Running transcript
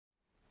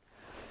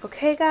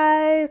Okay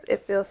guys,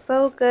 it feels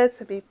so good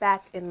to be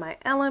back in my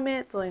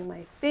element doing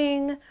my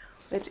thing,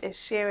 which is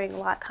sharing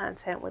LOC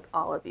content with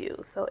all of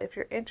you. So if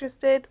you're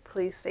interested,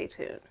 please stay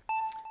tuned.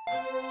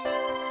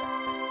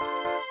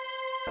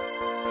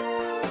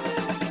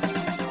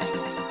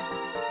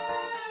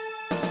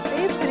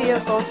 Today's video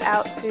goes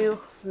out to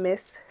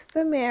Miss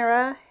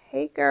Samara.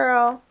 Hey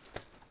girl.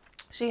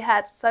 She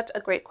had such a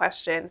great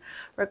question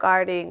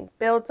regarding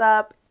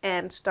Buildup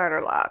and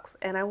starter locks,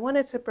 and I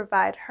wanted to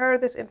provide her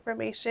this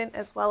information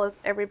as well as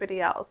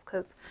everybody else,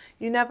 because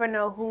you never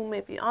know who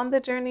may be on the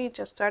journey,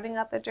 just starting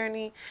out the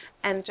journey,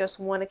 and just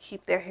want to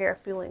keep their hair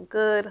feeling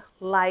good,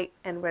 light,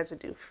 and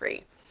residue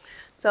free.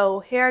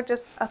 So here are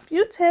just a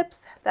few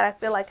tips that I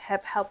feel like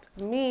have helped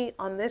me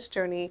on this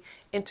journey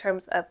in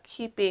terms of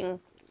keeping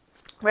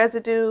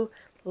residue,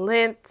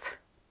 lint,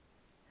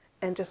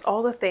 and just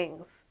all the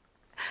things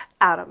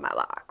out of my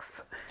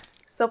locks.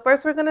 So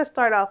first we're going to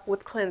start off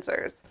with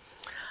cleansers.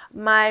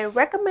 My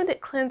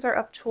recommended cleanser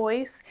of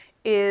choice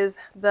is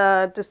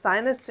the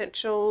Design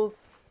Essentials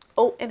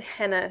Oat and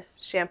Henna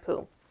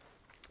shampoo.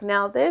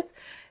 Now this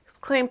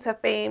claim to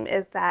fame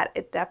is that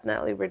it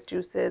definitely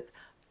reduces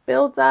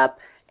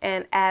buildup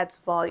and adds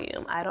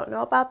volume. I don't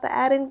know about the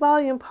adding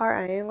volume part,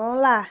 I ain't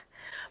gonna lie,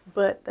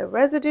 but the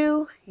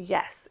residue,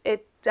 yes,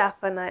 it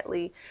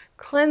definitely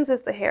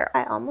cleanses the hair.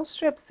 I almost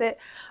strips it,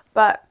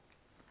 but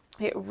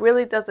it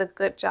really does a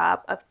good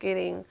job of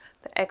getting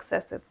the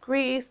excessive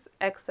grease,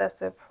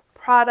 excessive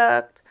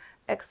product,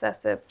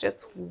 excessive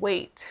just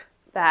weight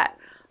that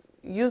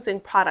using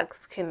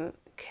products can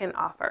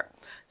offer.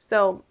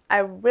 So I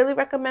really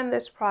recommend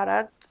this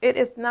product. It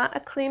is not a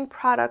clean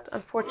product,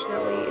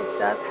 unfortunately. It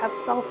does have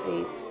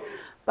sulfates,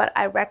 but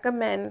I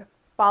recommend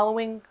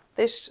following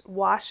this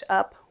wash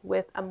up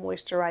with a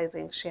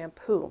moisturizing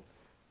shampoo.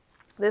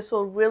 This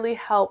will really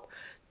help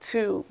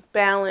to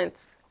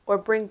balance or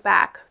bring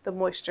back the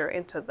moisture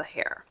into the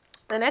hair.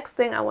 The next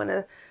thing I want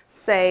to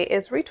say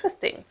is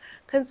retwisting.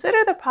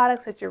 Consider the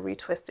products that you're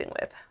retwisting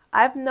with.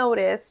 I've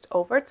noticed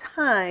over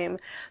time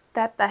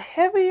that the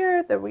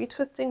heavier the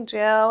retwisting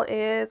gel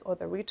is or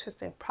the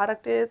retwisting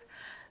product is,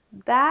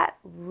 that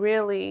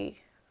really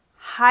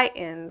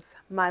heightens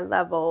my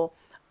level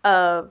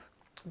of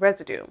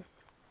residue.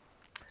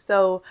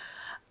 So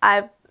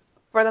I've,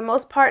 for the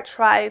most part,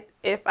 tried,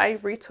 if I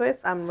retwist,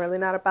 I'm really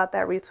not about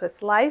that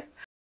retwist life.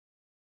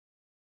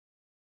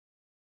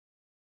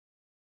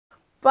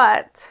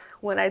 But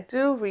when I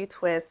do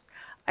retwist,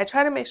 I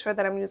try to make sure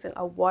that I'm using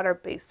a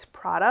water-based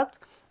product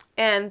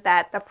and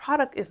that the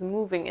product is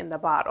moving in the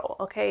bottle,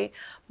 okay?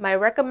 My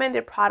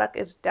recommended product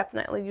is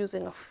definitely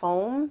using a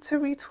foam to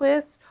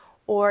retwist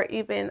or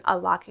even a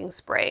locking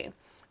spray.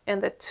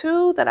 And the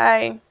two that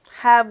I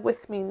have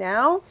with me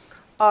now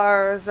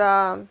are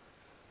the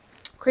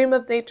Cream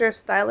of Nature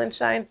Style and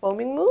Shine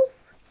Foaming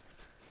Mousse.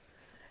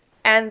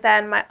 And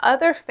then my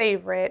other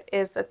favorite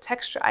is the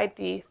Texture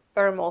ID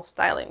Thermal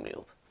Styling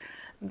Mousse.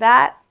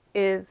 That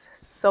is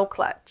so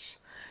clutch.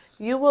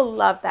 You will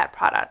love that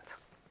product.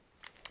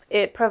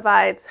 It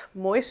provides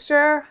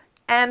moisture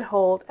and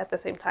hold at the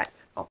same time.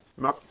 Oh,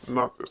 not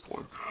this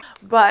one.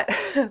 But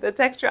the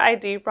Texture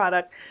ID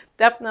product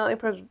definitely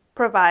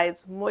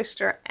provides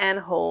moisture and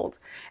hold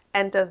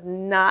and does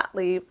not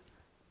leave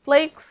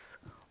flakes,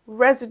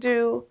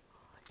 residue.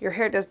 Your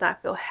hair does not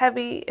feel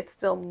heavy. It's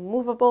still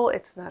movable.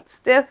 It's not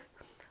stiff.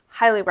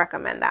 Highly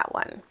recommend that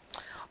one.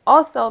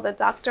 Also, the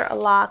Dr.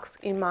 Locs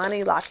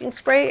Imani Locking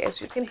Spray,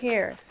 as you can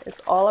hear, it's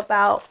all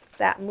about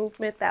that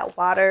movement, that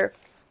water.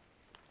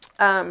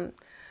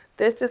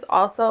 This is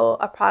also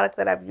a product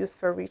that I've used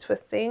for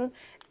retwisting,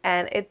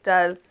 and it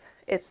does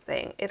its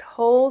thing. It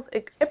holds,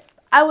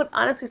 I would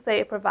honestly say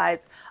it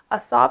provides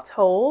a soft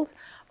hold,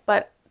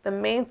 but the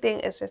main thing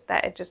is just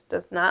that it just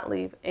does not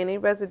leave any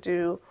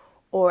residue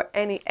or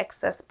any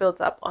excess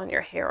buildup on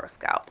your hair or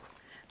scalp.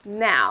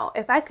 Now,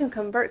 if I can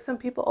convert some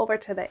people over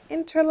to the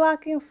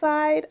interlocking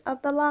side of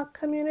the LOC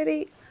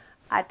community,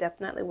 I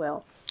definitely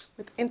will.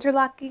 With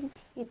interlocking,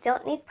 you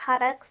don't need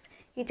products,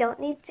 you don't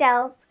need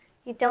gels,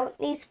 you don't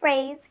need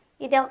sprays,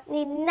 you don't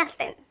need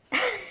nothing.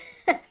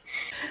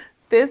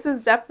 This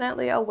is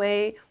definitely a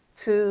way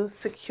to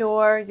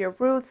secure your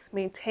roots,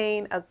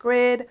 maintain a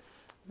grid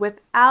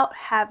without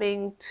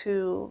having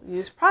to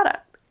use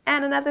product.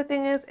 And another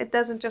thing is, it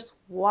doesn't just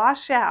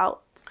wash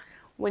out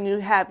when you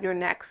have your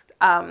next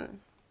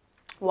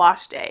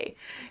wash day.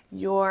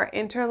 Your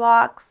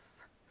interlocks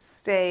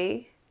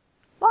stay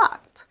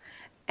locked,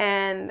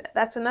 and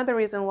that's another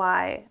reason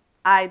why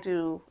I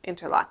do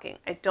interlocking.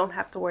 I don't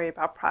have to worry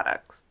about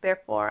products,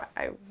 therefore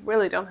I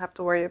really don't have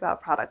to worry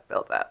about product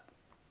buildup.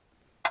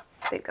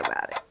 Think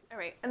about it. All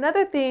right,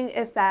 another thing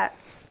is that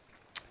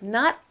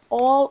not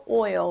all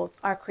oils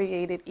are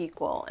created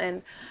equal,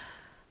 and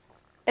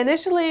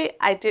initially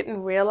I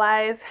didn't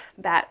realize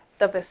that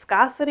the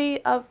viscosity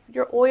of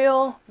your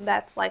oil,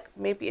 that's like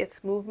maybe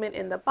its movement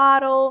in the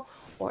bottle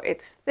or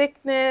its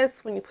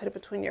thickness when you put it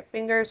between your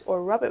fingers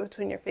or rub it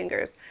between your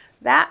fingers,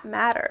 that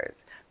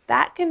matters.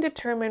 that can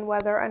determine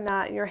whether or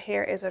not your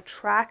hair is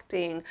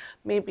attracting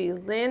maybe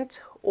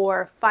lint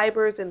or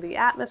fibers in the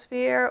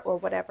atmosphere or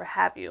whatever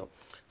have you.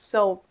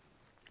 So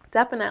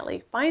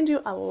definitely find you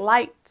a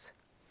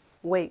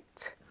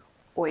lightweight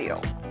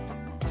oil.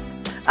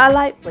 A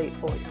lightweight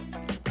oil.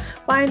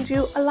 Find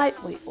you a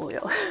lightweight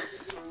oil.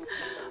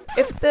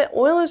 If the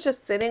oil is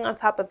just sitting on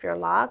top of your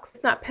locks,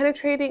 it's not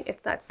penetrating,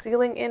 it's not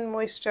sealing in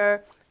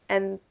moisture,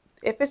 and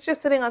if it's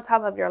just sitting on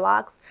top of your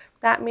locks,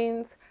 that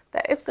means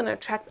that it's going to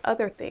attract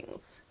other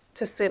things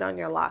to sit on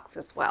your locks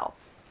as well.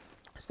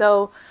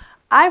 So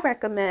I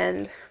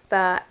recommend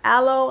the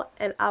Aloe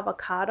and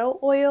Avocado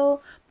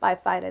Oil by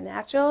Vita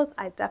Naturals.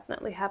 I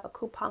definitely have a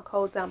coupon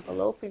code down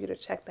below for you to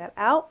check that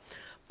out.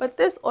 But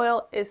this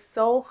oil is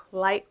so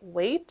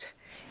lightweight,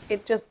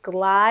 it just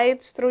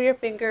glides through your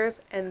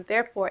fingers and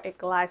therefore it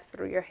glides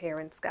through your hair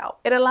and scalp.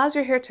 It allows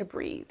your hair to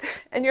breathe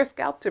and your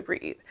scalp to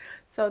breathe.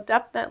 So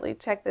definitely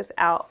check this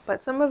out.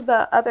 But some of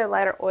the other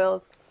lighter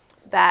oils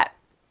that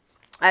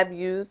I've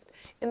used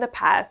in the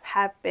past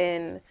have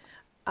been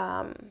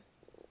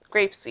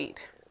grapeseed.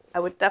 I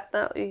would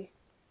definitely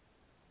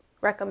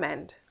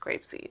recommend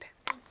grapeseed.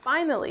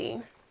 Finally,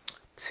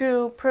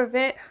 to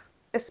prevent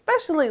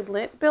especially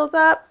lint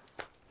buildup,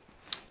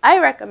 I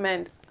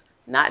recommend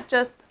not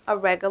just a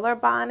regular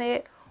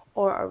bonnet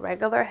or a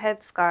regular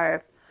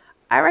headscarf.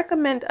 I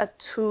recommend a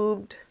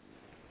tubed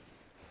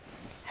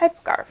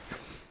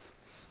headscarf.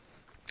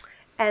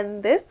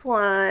 And this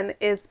one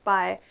is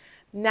by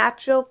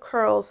Natural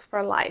Curls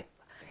for Life.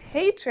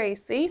 Hey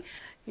Tracy,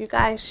 you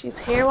guys, she's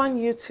here on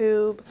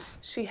YouTube.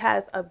 She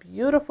has a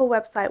beautiful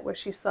website where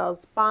she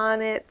sells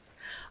bonnets,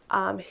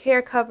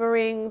 hair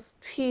coverings,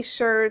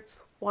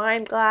 t-shirts,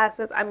 wine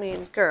glasses. I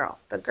mean, girl,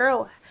 the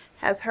girl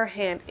has her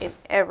hand in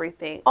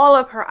everything. All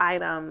of her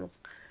items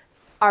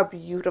are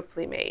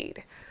beautifully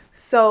made.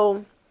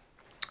 So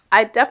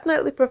I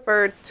definitely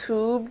prefer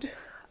tubed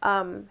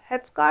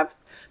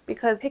headscarves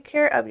because they take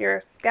care of your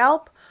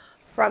scalp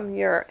from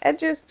your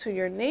edges to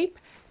your nape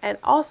and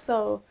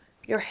also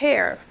your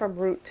hair from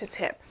root to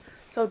tip.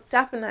 So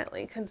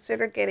definitely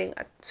consider getting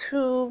a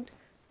tubed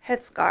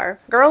headscarf.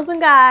 Girls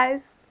and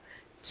guys,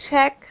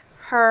 check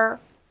her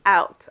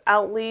out.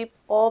 I'll leave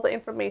all the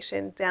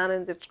information down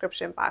in the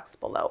description box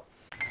below.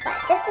 But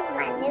this is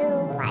my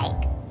new,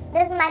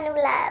 this is my new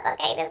love,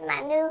 okay? This is my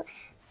new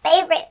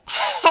favorite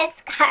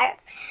headscarf.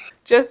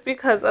 Just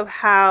because of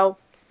how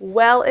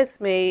well it's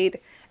made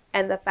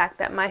and the fact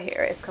that my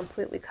hair is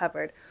completely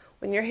covered.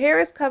 When your hair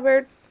is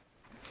covered,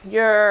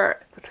 you're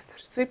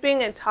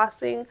sweeping and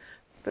tossing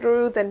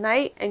through the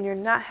night and you're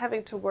not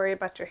having to worry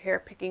about your hair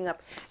picking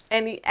up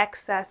any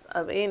excess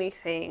of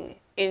anything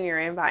in your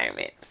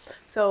environment.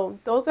 So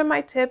those are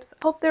my tips.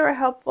 Hope they were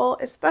helpful,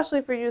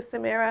 especially for you,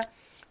 Samara.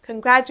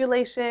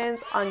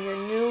 Congratulations on your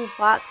new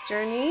loc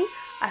journey.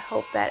 I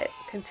hope that it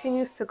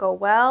continues to go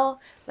well.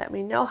 Let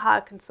me know how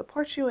I can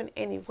support you in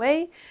any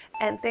way.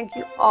 And thank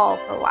you all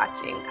for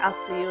watching. I'll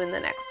see you in the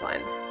next one.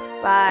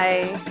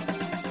 Bye.